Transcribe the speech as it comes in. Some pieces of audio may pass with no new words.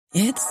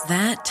It's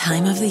that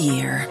time of the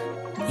year.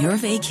 Your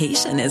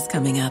vacation is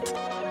coming up.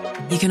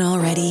 You can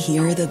already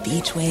hear the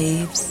beach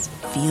waves,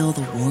 feel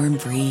the warm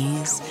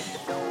breeze,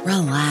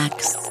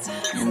 relax,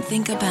 and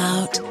think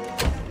about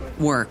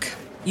work.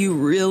 You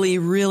really,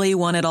 really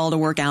want it all to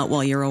work out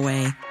while you're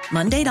away.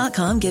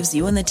 Monday.com gives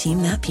you and the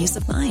team that peace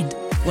of mind.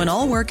 When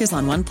all work is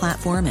on one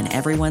platform and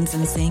everyone's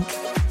in sync,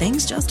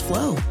 things just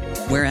flow.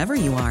 Wherever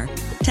you are,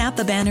 tap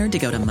the banner to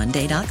go to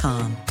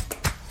Monday.com.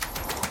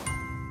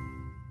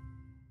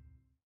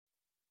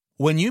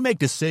 When you make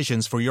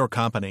decisions for your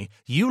company,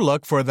 you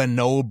look for the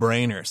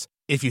no-brainers.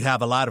 If you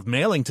have a lot of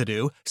mailing to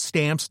do,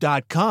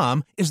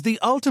 Stamps.com is the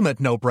ultimate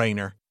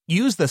no-brainer.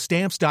 Use the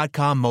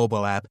Stamps.com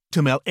mobile app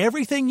to mail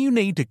everything you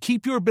need to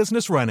keep your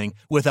business running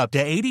with up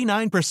to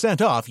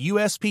 89% off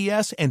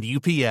USPS and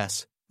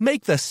UPS.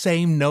 Make the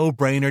same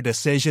no-brainer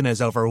decision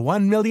as over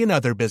 1 million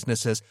other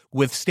businesses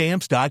with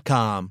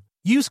Stamps.com.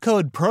 Use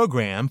code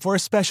PROGRAM for a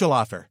special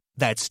offer.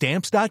 That's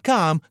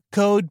Stamps.com,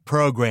 code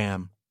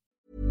PROGRAM.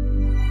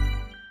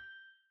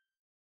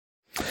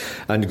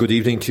 And good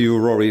evening to you,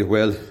 Rory.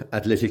 Well,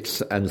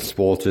 athletics and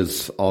sport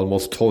is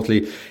almost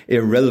totally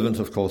irrelevant,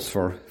 of course,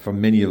 for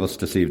many of us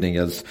this evening,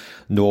 as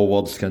no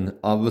words can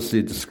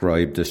obviously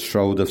describe the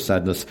shroud of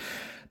sadness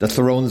that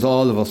surrounds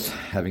all of us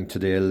having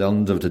today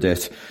learned of the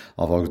death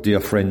of our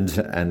dear friend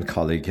and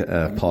colleague,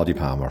 Paddy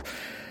Palmer.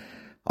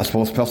 I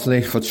suppose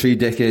personally, for 3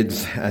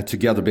 decades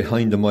together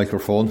behind the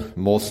microphone,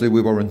 mostly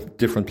we were in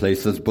different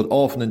places, but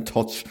often in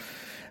touch.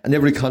 And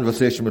every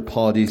conversation with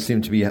Paddy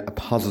seemed to be a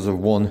positive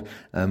one,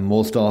 and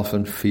most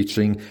often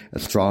featuring a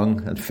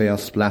strong and fair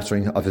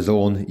splattering of his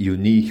own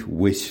unique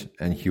wit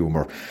and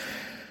humour.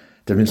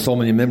 There have been so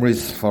many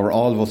memories for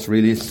all of us,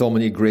 really, so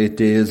many great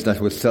days that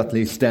will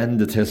certainly stand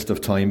the test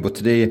of time. But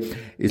today,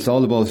 it's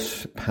all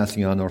about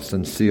passing on our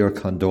sincere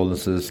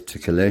condolences to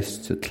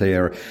Colette, to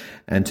Claire,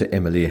 and to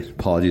Emily,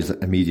 Paddy's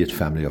immediate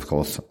family, of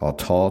course. Our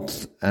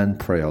thoughts and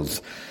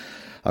prayers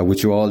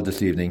with you all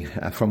this evening,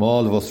 from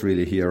all of us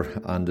really here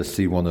on the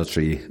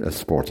C103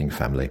 sporting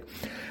family.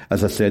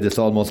 As I said, it's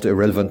almost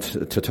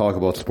irrelevant to talk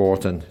about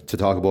sport and to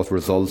talk about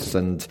results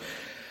and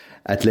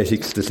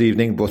athletics this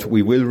evening, but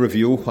we will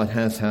review what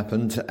has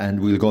happened,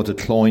 and we'll go to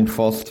Cloyne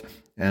first.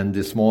 And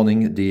this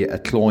morning, the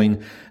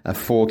Cloyne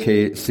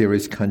 4K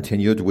series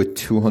continued with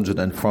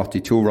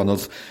 242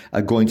 runners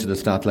going to the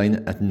start line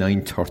at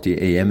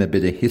 9:30am. A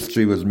bit of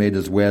history was made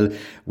as well,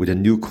 with a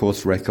new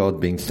course record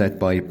being set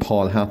by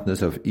Paul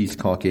Hartnett of East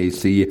Cork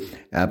AC.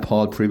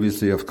 Paul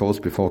previously, of course,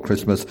 before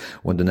Christmas,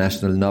 won the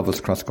National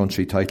Novice Cross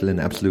Country title in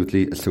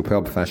absolutely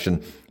superb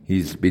fashion.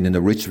 He's been in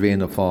a rich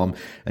vein of form,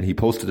 and he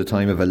posted a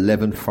time of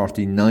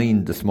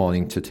 11:49 this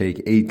morning to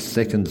take 8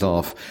 seconds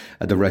off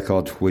the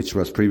record, which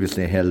was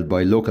previously held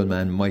by local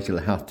man Michael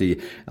Harty,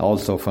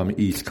 also from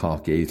East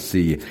Cork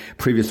AC.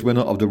 Previous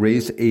winner of the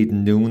race,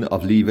 Aidan Noon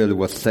of Leeville,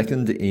 was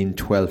second in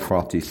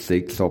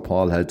 12:46, so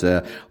Paul had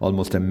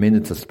almost a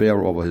minute to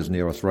spare over his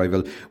nearest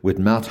rival, with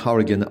Matt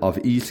Horrigan of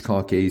East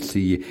Cork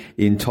AC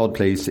in third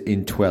place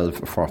in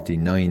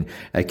 12:49.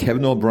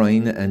 Kevin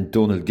O'Brien and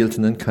Donald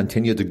Giltonen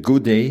continued a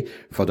good day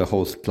for the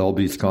host club,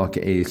 East Cork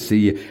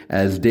AC,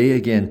 as they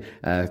again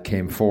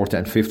came fourth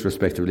and fifth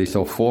respectively.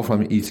 So 4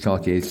 from East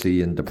Cork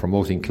AC and the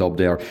promoting club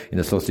there, in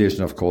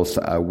association of course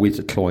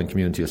with Cloyne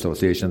Community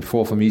Association.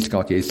 4 from East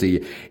Cork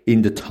AC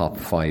in the top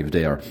 5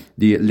 there.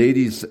 The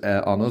ladies'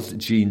 honours,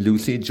 Jean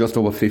Lucy, just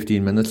over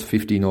 15 minutes,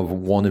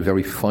 15:01, a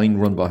very fine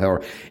run by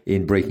her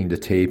in breaking the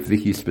tape.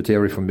 Vicky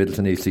Spiteri from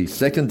Middleton AC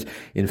second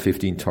in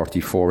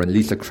 15:34, and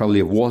Lisa Crowley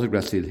of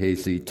Watergrassfield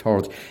AC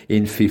third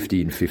in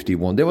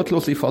 15:51. They were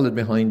closely followed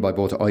behind by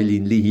both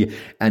Eileen Leahy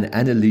and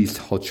Annalise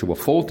Hutch, who were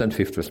 4th and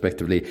 5th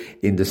respectively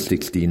in the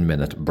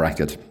 16-minute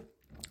bracket.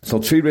 So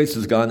 3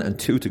 races gone and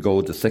 2 to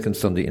go, the second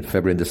Sunday in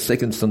February and the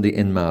second Sunday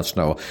in March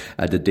now,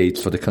 the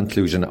dates for the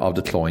conclusion of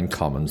the Cloyne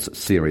Commons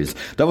series.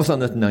 That was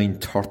on at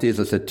 9:30, as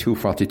I said,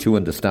 2:42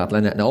 on the start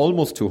line, and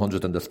almost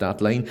 200 on the start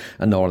line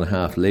an hour and a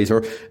half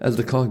later, as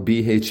the Cork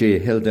BHA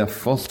held their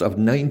first of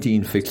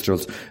 19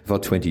 fixtures for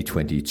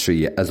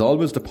 2023. As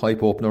always, the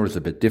pipe opener is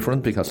a bit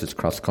different because it's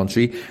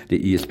cross-country. The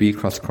ESB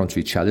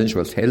Cross-Country Challenge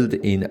was held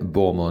in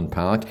Beaumont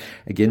Park.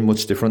 Again,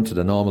 much different to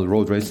the normal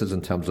road races in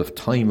terms of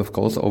time, of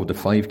course, over the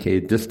 5k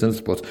distance,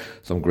 but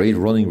some great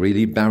running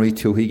really. Barry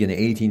Toohig in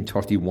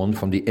 18:31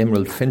 from the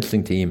Emerald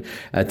Fencing team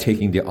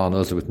taking the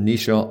honours, with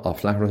Nisha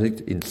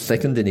O'Flaherty in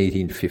second in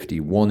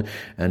 18:51,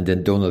 and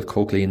then Donald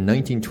Coakley in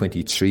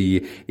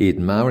 1923,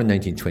 Aidan Maher in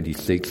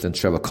 1926, and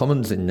Trevor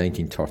Cummins in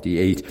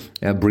 1938,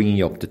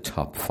 bringing up the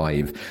top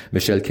 5.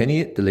 Michelle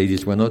Kenny, the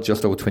ladies winner,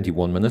 just over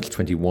 21 minutes,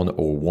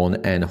 21:01,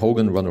 and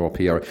Hogan runner-up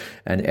here,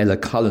 and Ella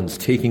Collins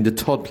taking the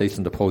third place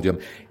on the podium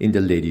in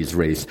the ladies'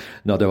 race.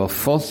 Now there were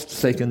first,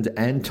 second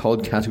and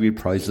third category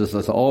prizes prizes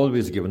as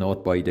always given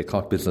out by the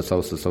Cork Business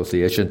House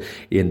Association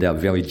in their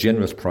very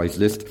generous prize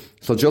list.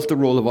 So just a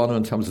roll of honour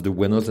in terms of the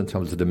winners. In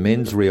terms of the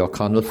men's, Ray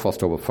O'Connell,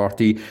 first over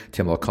 40,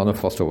 Tim O'Connor,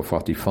 first over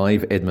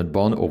 45, Edmund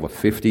Bunn over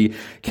 50,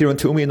 Kieran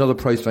Toomey, another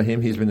prize for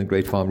him. He's been in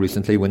great form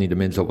recently, winning the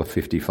men's over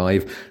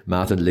 55.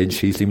 Martin Lynch,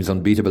 he seems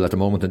unbeatable at the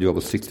moment in the over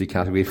 60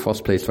 category,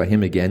 first place for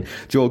him again.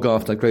 Joe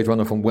Goff, that great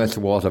runner from West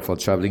Waterford,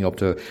 travelling up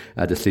to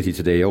the city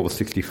today, over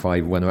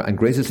 65 winner. And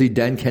great to see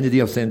Dan Kennedy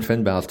of St.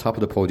 Finbarr's top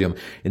of the podium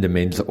in the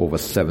men's over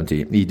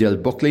 70. Edel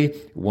Buckley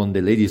won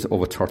the ladies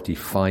over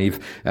 35,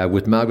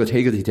 with Margaret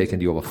Haggerty taking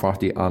the over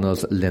 40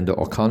 honours. Linda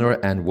O'Connor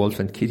and Wolf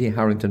and Kitty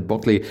Harrington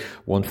Buckley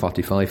won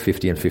 45,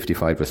 50 and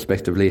 55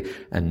 respectively.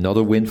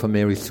 Another win for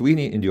Mary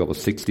Sweeney in the over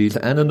 60s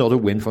and another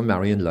win for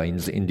Marion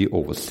Lyons in the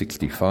over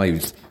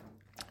 65s.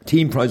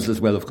 Team prizes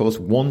as well, of course,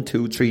 1,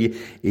 2, 3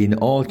 in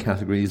all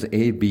categories,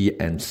 A, B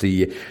and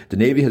C. The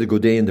Navy had a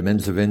good day in the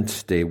men's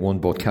event. They won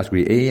both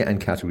Category A and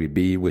Category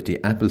B, with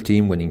the Apple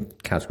team winning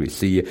Category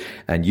C,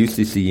 and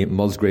UCC,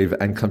 Musgrave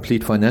and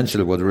Complete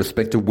Financial were the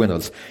respective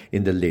winners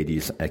in the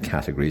ladies'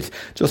 categories.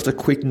 Just a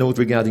quick note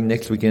regarding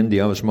next weekend,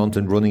 the Irish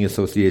Mountain Running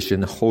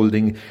Association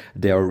holding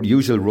their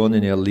usual run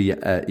in early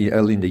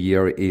in the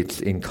year. It's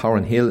in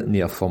Corranhill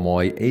near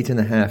Fermoy,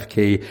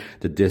 8.5k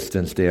the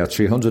distance there,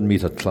 300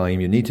 metre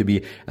climb. You need to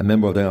be a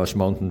member of the Irish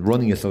Mountain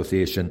Running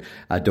Association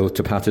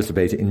to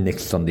participate in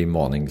next Sunday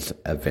morning's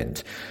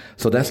event.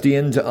 So that's the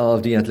end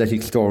of the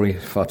athletic story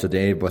for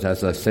today. But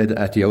as I said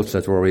at the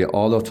outset, Rory,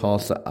 all our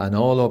thoughts and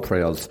all our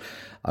prayers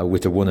are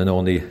with the one and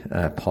only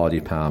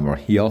Paddy Palmer.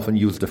 He often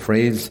used the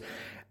phrase,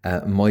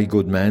 my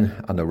good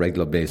man, on a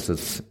regular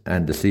basis.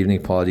 And this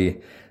evening,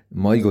 Paddy,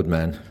 my good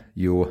man,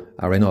 you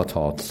are in our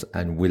thoughts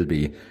and will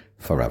be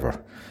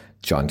forever.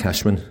 John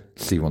Cashman,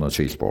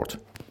 C103 Sport.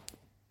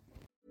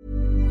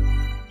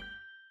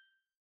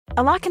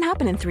 A lot can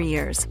happen in 3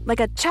 years, like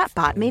a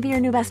chatbot may be your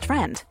new best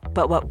friend.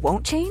 But what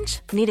won't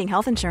change? Needing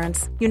health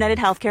insurance. United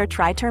Healthcare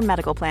Tri-Term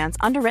Medical Plans,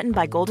 underwritten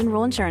by Golden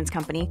Rule Insurance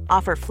Company,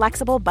 offer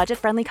flexible,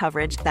 budget-friendly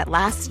coverage that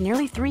lasts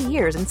nearly 3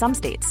 years in some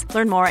states.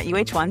 Learn more at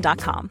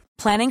uh1.com.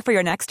 Planning for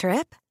your next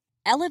trip?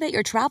 Elevate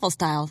your travel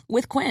style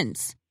with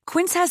Quince.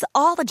 Quince has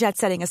all the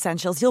jet-setting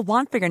essentials you'll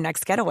want for your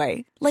next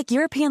getaway, like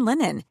European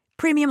linen,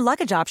 premium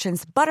luggage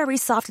options, buttery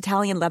soft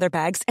Italian leather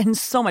bags, and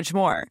so much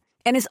more.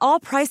 And is all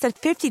priced at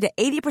 50 to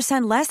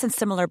 80% less than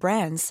similar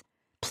brands.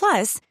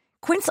 Plus,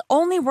 Quince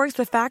only works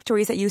with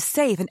factories that use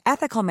safe and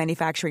ethical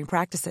manufacturing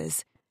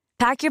practices.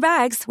 Pack your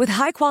bags with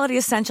high-quality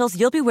essentials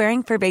you'll be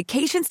wearing for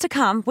vacations to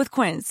come with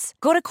Quince.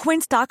 Go to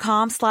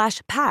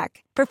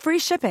quince.com/pack for free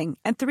shipping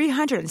and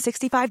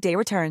 365-day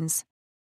returns.